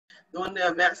During the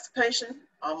emancipation,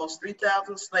 almost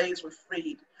 3,000 slaves were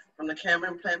freed from the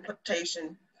Cameron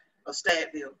plantation of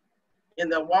Stadville. In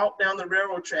their walk down the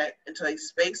railroad track into a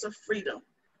space of freedom,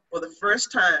 for the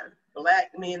first time,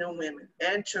 Black men and women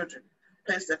and children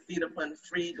placed their feet upon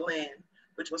freed land,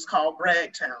 which was called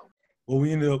Braggtown. What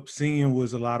we ended up seeing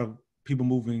was a lot of people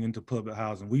moving into public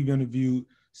housing. We've interviewed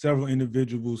several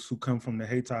individuals who come from the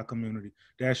Hayti community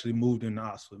that actually moved into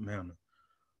Oxford Manor.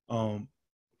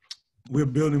 We're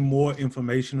building more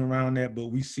information around that, but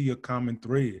we see a common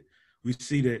thread. We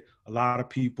see that a lot of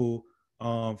people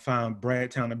found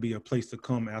Braggtown to be a place to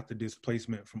come after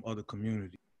displacement from other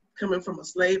communities. Coming from a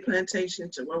slave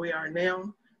plantation to where we are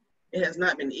now, it has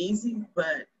not been easy,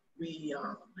 but we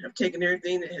have taken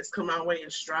everything that has come our way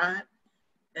in stride.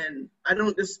 And I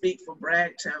don't just speak for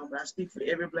Braggtown, but I speak for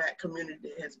every Black community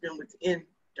that has been within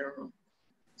Durham.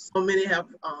 So many have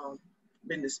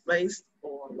been displaced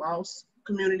or lost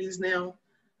communities now,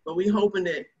 but we're hoping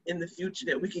that in the future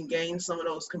that we can gain some of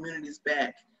those communities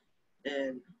back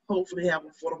and hopefully have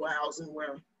affordable housing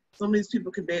where some of these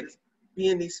people can be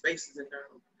in these spaces in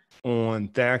Durham. On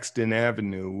Thaxton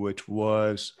Avenue, which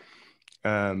was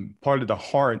part of the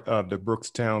heart of the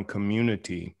Brookstown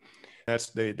community. That's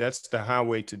the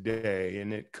highway today,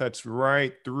 and it cuts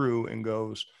right through and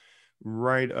goes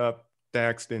right up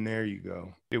Thaxton. There you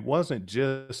go. It wasn't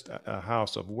just a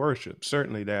house of worship.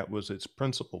 Certainly that was its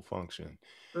principal function.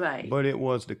 Right. But it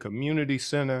was the community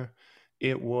center.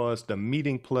 It was the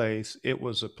meeting place. It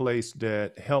was a place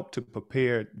that helped to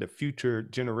prepare the future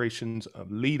generations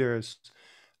of leaders.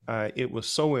 It was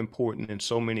so important in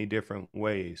so many different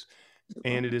ways.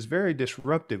 And it is very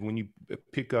disruptive when you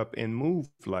pick up and move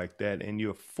like that and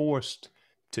you're forced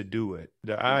to do it.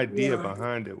 The idea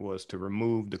behind it was to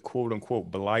remove the quote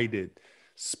unquote blighted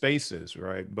spaces,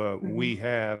 right? But we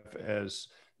have, as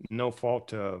no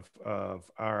fault of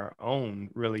our own,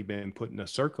 really been put in a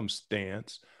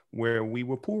circumstance where we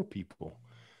were poor people.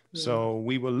 So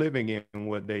we were living in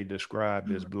what they described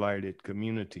as blighted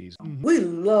communities. We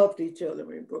loved each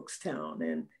other in Brookstown,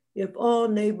 and if all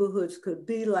neighborhoods could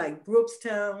be like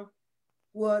Brookstown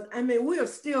was, I mean, we are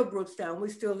still Brookstown. We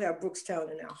still have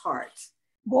Brookstown in our hearts.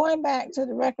 Going back to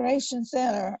the recreation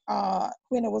center,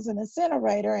 when it was an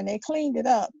incinerator and they cleaned it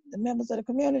up, the members of the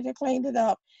community cleaned it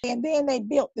up. And then they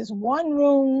built this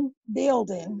one-room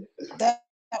building that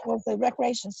was the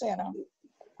recreation center.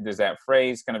 There's that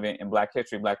phrase kind of in Black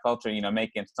history, Black culture, you know,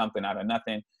 making something out of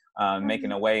nothing,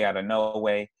 making a way out of no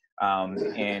way.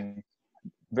 And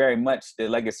very much the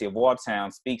legacy of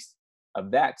Walltown speaks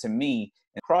of that to me.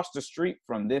 Across the street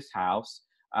from this house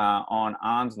on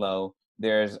Onslow,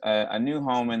 there's a new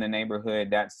home in the neighborhood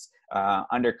that's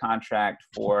under contract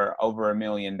for over $1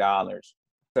 million.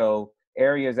 So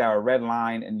areas that are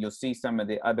redlined, and you'll see some of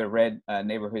the other red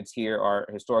neighborhoods here are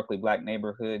historically Black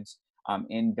neighborhoods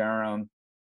in Durham.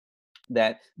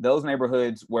 That those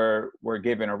neighborhoods were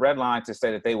given a red line to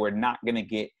say that they were not going to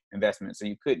get investment. So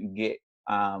you couldn't get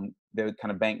the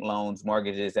kind of bank loans,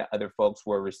 mortgages that other folks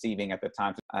were receiving at the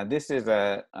time. This is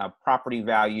a property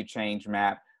value change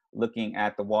map looking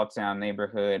at the Walltown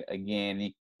neighborhood.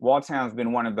 Again, Walltown's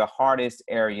been one of the hardest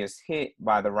areas hit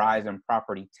by the rise in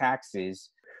property taxes.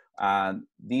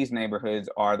 These neighborhoods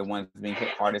are the ones being hit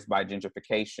hardest by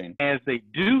gentrification. As they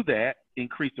do that,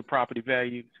 increase the property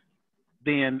value,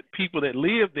 then people that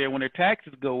live there, when their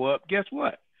taxes go up, guess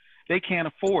what? They can't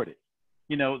afford it.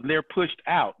 You know, they're pushed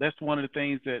out. That's one of the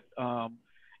things that,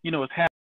 you know, is happening.